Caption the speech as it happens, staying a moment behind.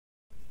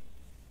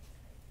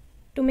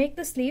To make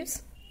the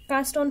sleeves,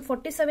 cast on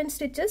 47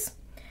 stitches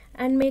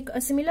and make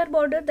a similar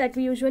border that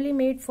we usually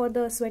made for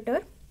the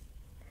sweater.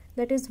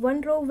 That is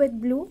 1 row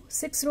with blue,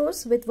 6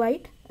 rows with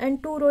white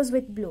and 2 rows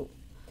with blue.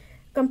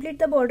 Complete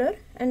the border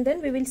and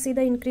then we will see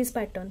the increase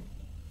pattern.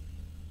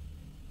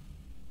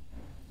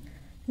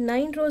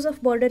 9 rows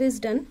of border is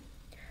done.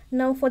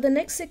 Now for the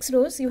next 6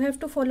 rows you have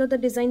to follow the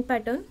design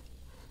pattern,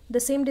 the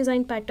same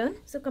design pattern.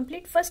 So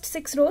complete first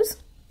 6 rows.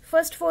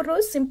 First 4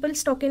 rows simple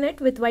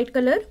stockinette with white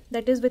color,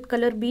 that is with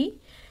color B,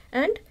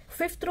 and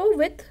 5th row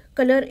with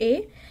color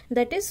A,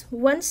 that is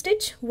 1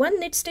 stitch, 1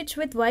 knit stitch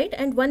with white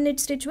and 1 knit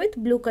stitch with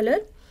blue color.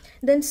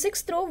 Then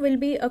 6th row will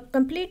be a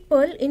complete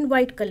purl in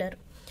white color.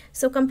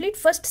 So complete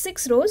first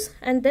 6 rows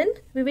and then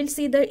we will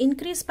see the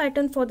increase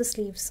pattern for the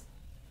sleeves.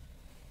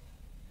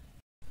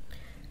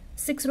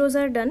 6 rows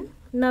are done.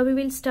 Now we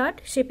will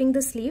start shaping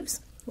the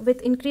sleeves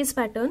with increase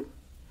pattern.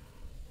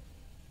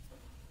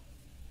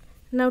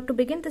 Now to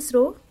begin this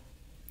row,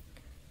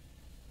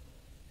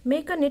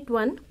 make a knit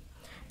 1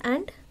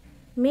 and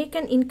make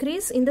an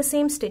increase in the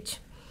same stitch,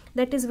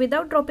 that is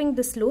without dropping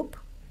this loop.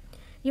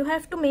 You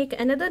have to make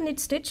another knit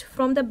stitch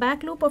from the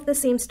back loop of the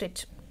same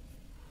stitch,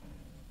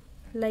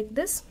 like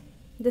this.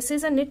 This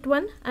is a knit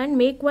 1 and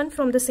make 1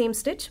 from the same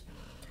stitch.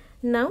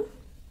 Now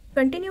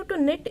continue to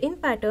knit in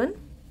pattern.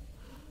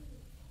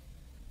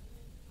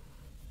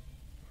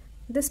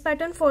 This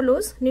pattern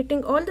follows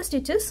knitting all the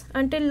stitches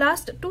until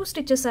last 2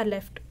 stitches are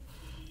left.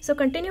 So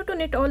continue to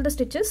knit all the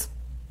stitches.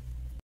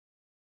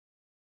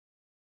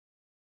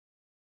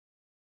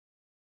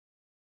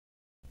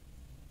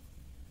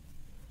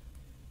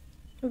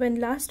 When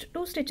last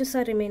 2 stitches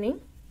are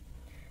remaining,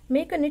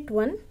 make a knit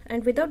 1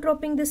 and without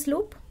dropping this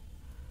loop,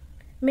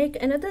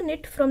 make another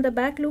knit from the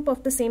back loop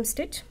of the same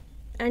stitch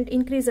and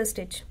increase a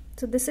stitch.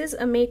 So this is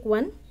a make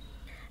 1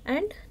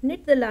 and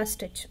knit the last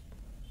stitch.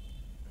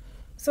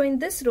 So in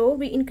this row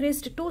we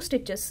increased 2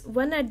 stitches,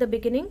 one at the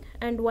beginning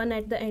and one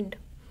at the end.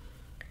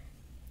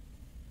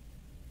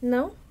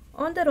 Now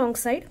on the wrong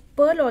side,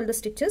 purl all the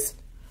stitches.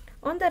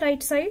 On the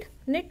right side,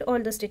 knit all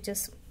the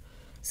stitches.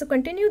 So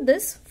continue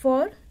this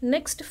for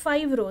next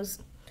 5 rows.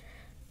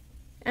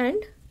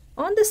 And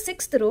on the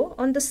 6th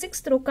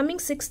row, coming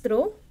 6th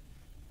row,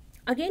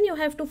 again you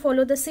have to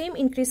follow the same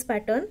increase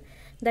pattern,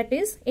 that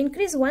is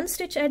increase 1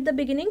 stitch at the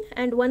beginning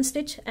and 1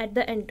 stitch at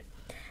the end.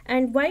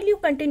 And while you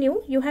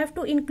continue, you have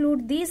to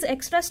include these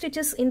extra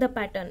stitches in the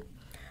pattern.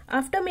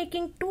 After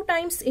making 2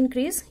 times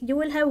increase, you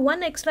will have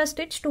 1 extra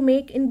stitch to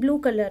make in blue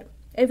color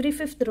every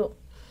 5th row.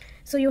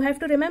 So you have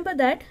to remember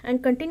that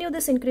and continue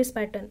this increase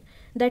pattern,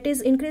 that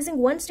is increasing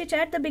 1 stitch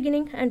at the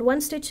beginning and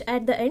 1 stitch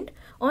at the end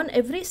on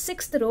every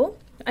 6th row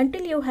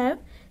until you have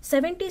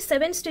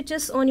 77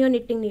 stitches on your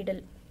knitting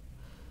needle.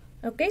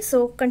 Okay,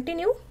 so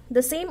continue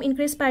the same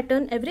increase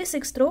pattern every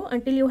 6th row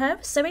until you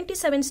have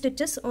 77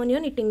 stitches on your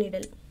knitting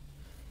needle.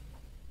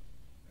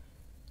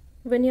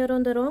 When you are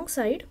on the wrong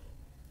side,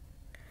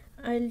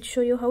 I'll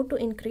show you how to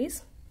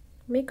increase.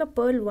 Make a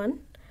purl 1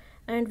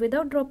 and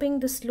without dropping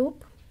this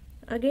loop,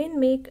 again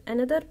make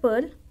another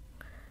purl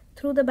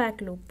through the back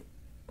loop.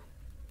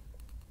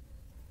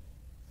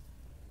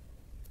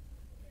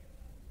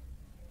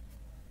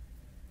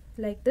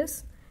 Like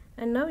this,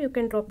 and now you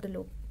can drop the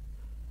loop.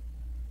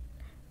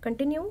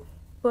 Continue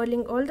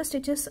purling all the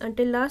stitches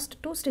until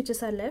last 2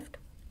 stitches are left.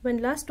 When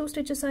last 2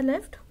 stitches are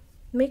left,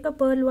 make a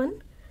purl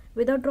 1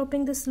 without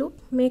dropping this loop,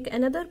 make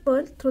another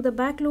purl through the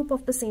back loop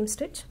of the same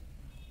stitch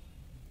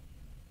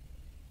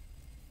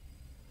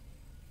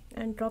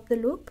and drop the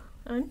loop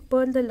and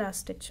purl the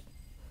last stitch.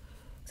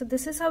 So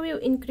this is how you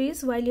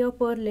increase while you are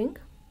purling.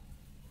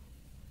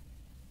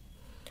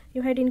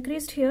 You had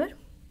increased here,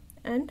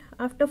 and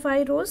after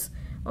 5 rows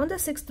on the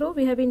 6th row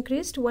we have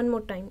increased 1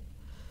 more time.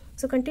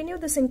 So continue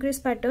this increase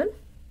pattern.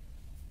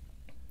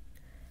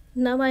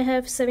 Now I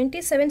have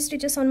 77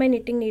 stitches on my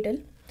knitting needle,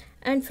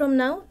 and from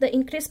now the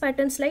increase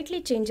pattern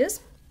slightly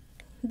changes.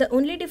 The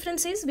only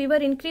difference is we were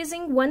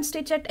increasing 1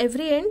 stitch at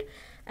every end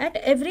at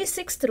every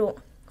 6th row.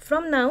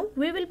 From now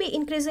we will be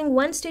increasing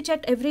 1 stitch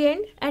at every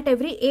end at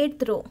every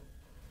 8th row.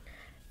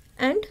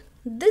 And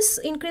this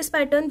increase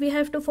pattern we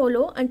have to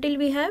follow until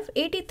we have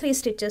 83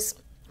 stitches.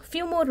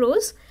 Few more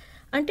rows.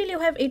 Until you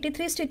have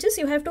 83 stitches,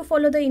 you have to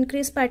follow the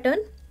increase pattern,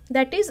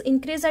 that is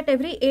increase at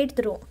every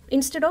 8th row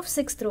instead of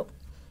 6th row.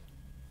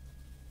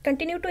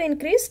 Continue to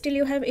increase till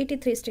you have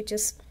 83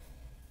 stitches.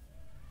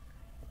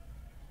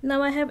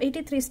 Now I have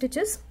 83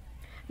 stitches.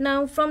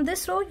 Now from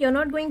this row you are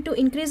not going to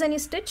increase any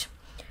stitch.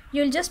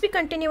 You will just be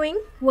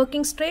continuing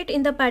working straight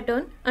in the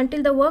pattern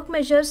until the work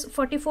measures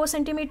 44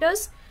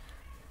 centimeters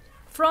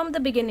from the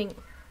beginning.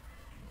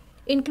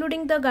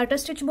 Including the garter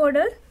stitch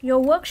border, your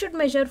work should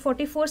measure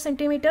 44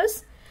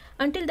 centimeters.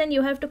 Until then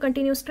you have to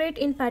continue straight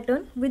in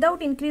pattern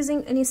without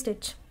increasing any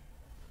stitch.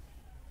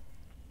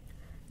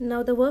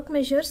 Now the work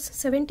measures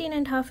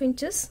 17.5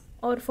 inches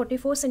or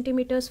 44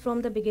 centimeters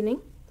from the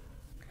beginning.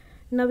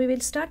 Now we will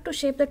start to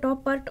shape the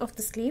top part of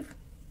the sleeve.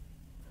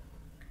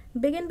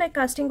 Begin by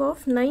casting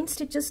off 9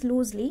 stitches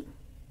loosely.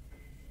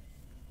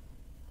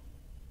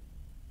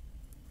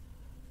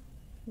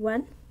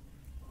 1,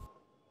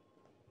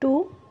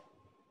 2,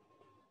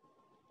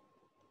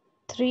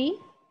 3,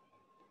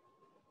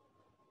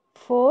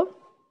 4,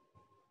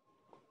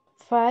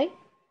 5,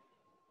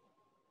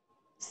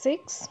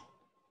 6,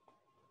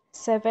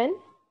 7,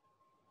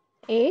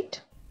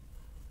 8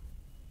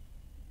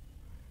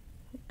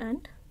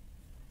 and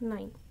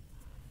 9.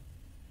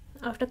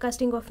 After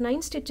casting of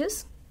 9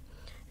 stitches,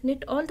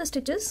 knit all the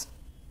stitches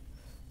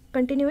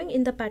continuing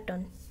in the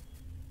pattern.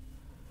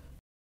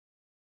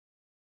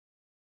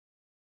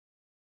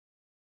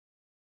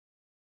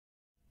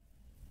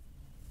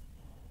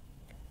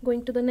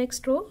 Going to the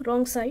next row,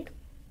 wrong side.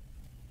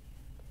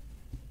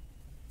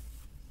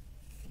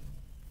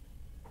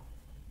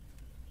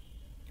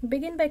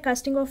 Begin by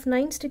casting off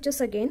 9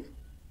 stitches again.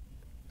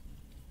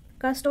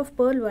 Cast off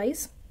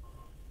purlwise.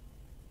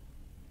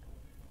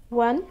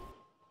 1,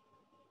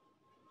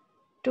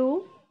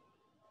 2,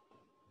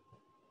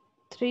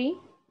 3,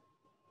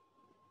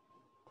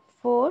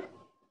 4,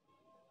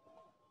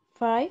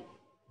 5,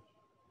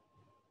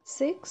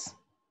 6,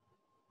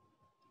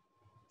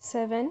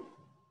 7,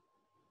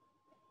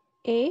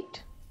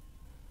 8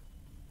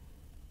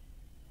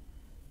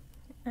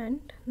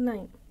 and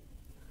 9.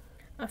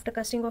 After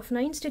casting off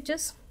 9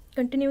 stitches,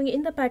 continuing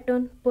in the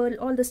pattern, purl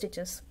all the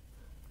stitches.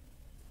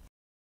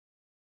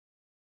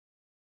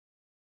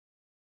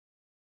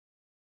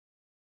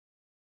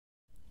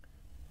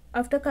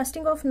 After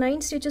casting off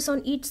 9 stitches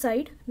on each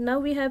side, now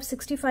we have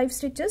 65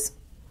 stitches,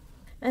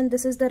 and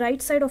this is the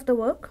right side of the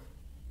work.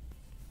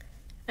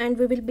 And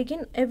we will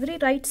begin every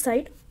right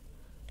side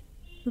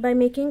by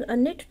making a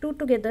knit 2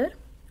 together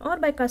or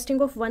by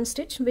casting off 1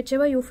 stitch,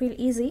 whichever you feel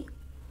easy.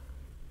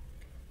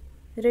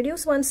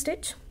 Reduce 1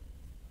 stitch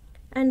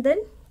and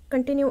then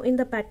continue in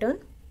the pattern.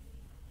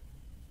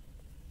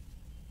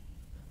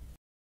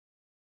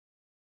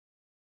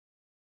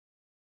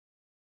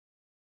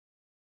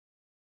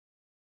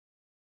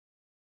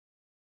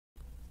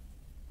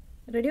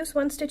 Reduce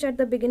 1 stitch at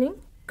the beginning,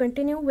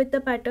 continue with the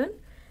pattern,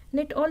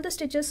 knit all the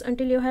stitches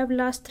until you have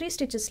last 3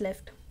 stitches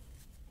left.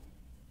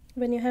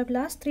 When you have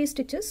last 3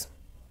 stitches,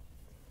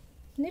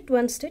 knit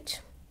 1 stitch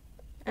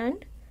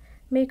and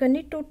make a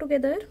knit 2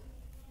 together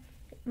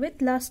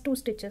with last 2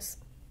 stitches.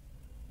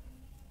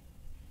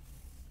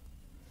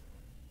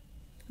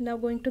 Now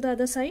going to the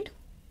other side.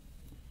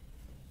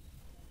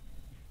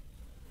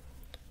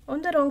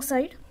 On the wrong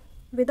side,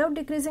 without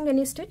decreasing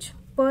any stitch,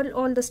 purl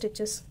all the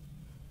stitches.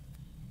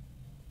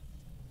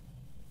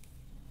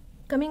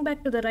 Coming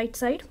back to the right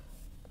side,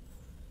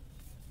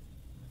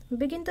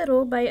 begin the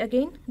row by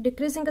again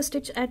decreasing a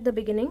stitch at the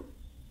beginning.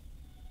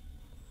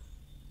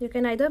 You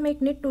can either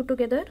make knit 2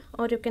 together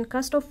or you can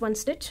cast off 1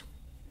 stitch.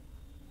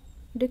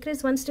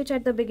 Decrease 1 stitch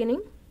at the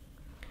beginning,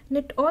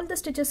 knit all the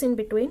stitches in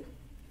between,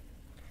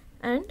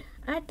 and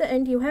at the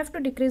end you have to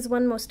decrease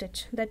 1 more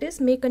stitch, that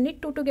is make a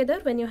knit 2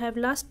 together when you have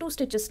last 2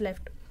 stitches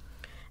left.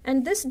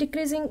 And this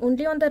decreasing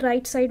only on the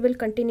right side will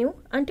continue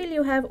until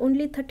you have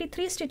only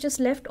 33 stitches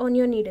left on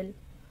your needle.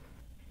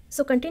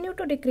 So continue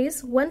to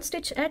decrease 1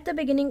 stitch at the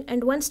beginning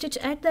and 1 stitch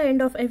at the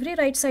end of every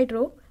right side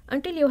row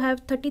until you have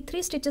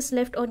 33 stitches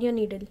left on your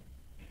needle.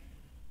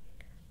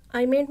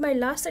 I made my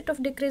last set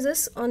of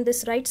decreases on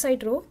this right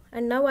side row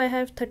and now I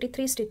have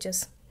 33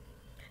 stitches.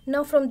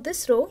 Now from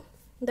this row,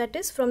 that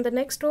is from the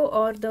next row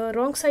or the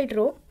wrong side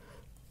row,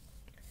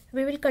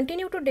 we will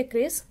continue to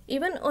decrease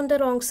even on the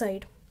wrong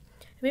side.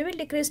 We will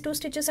decrease 2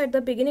 stitches at the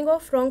beginning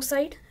of wrong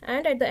side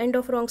and at the end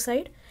of wrong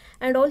side,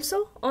 and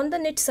also on the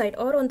knit side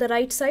or on the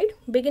right side,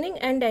 beginning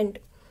and end.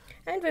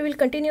 And we will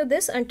continue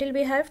this until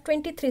we have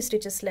 23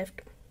 stitches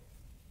left.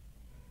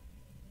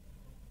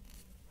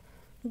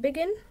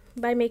 Begin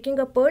by making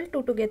a purl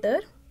 2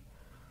 together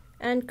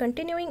and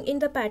continuing in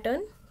the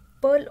pattern,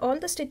 purl all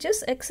the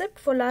stitches except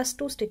for last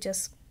 2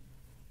 stitches.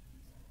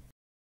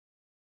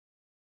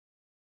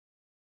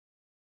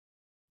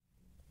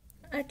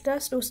 At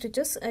last 2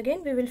 stitches,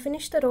 again we will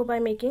finish the row by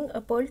making a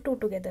purl 2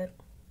 together.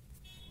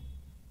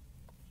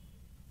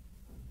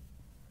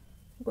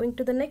 Going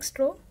to the next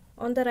row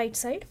on the right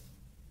side.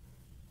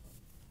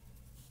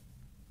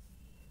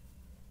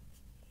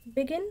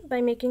 Begin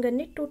by making a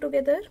knit 2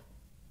 together.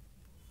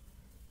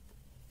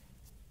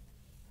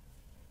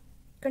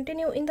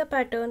 Continue in the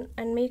pattern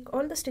and make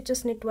all the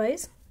stitches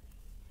knitwise.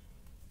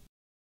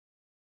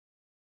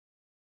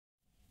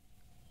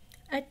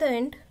 At the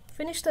end,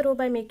 finish the row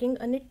by making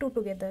a knit 2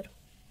 together.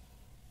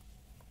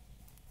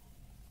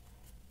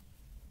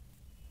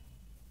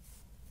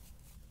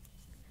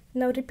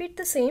 Now repeat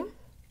the same,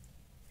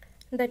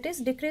 that is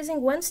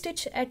decreasing 1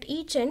 stitch at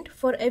each end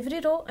for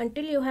every row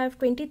until you have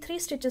 23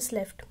 stitches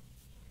left.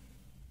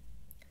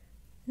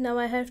 Now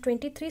I have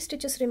 23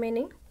 stitches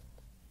remaining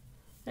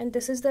and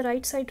this is the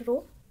right side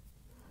row.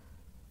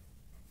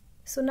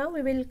 So now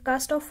we will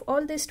cast off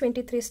all these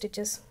 23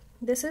 stitches.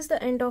 This is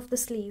the end of the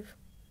sleeve.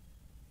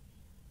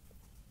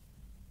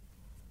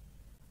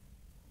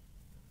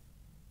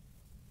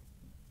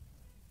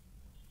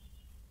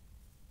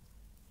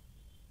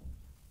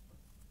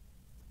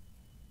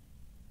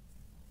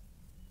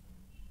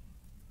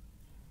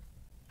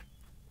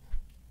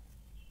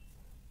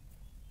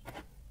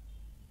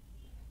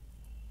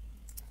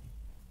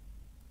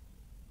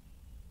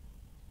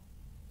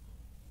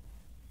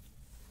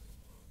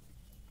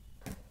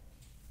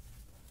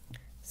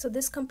 So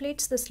this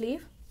completes the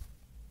sleeve.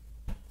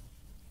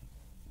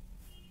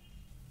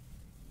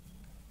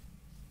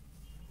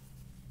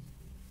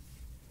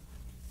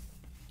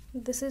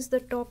 This is the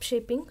top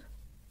shaping.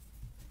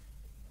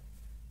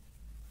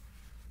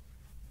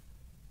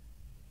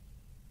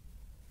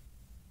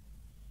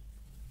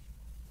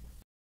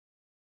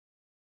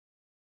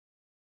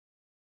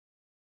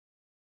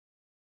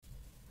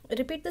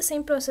 Repeat the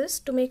same process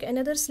to make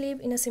another sleeve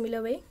in a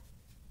similar way.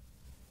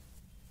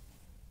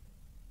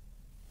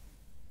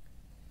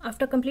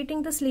 After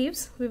completing the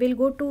sleeves, we will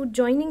go to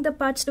joining the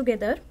parts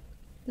together.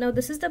 Now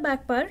this is the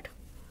back part,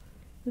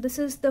 this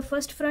is the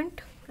first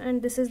front,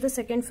 and this is the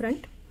second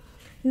front.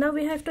 Now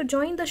we have to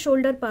join the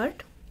shoulder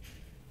part.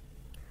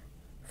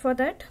 For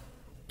that,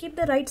 keep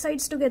the right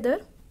sides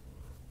together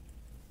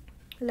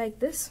like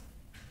this.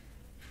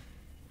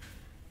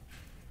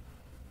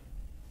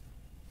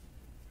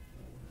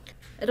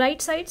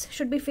 Right sides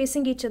should be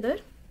facing each other.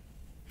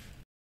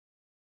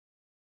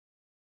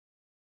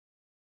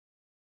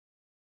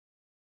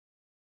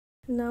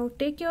 Now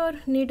take your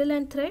needle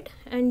and thread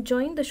and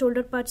join the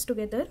shoulder parts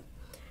together.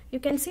 You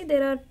can see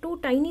there are two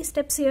tiny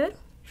steps here.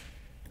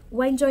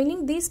 While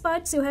joining these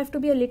parts, you have to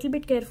be a little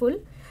bit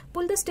careful.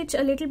 Pull the stitch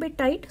a little bit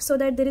tight so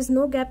that there is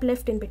no gap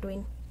left in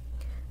between.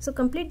 So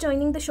complete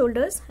joining the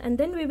shoulders, and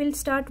then we will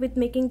start with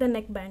making the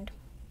neckband.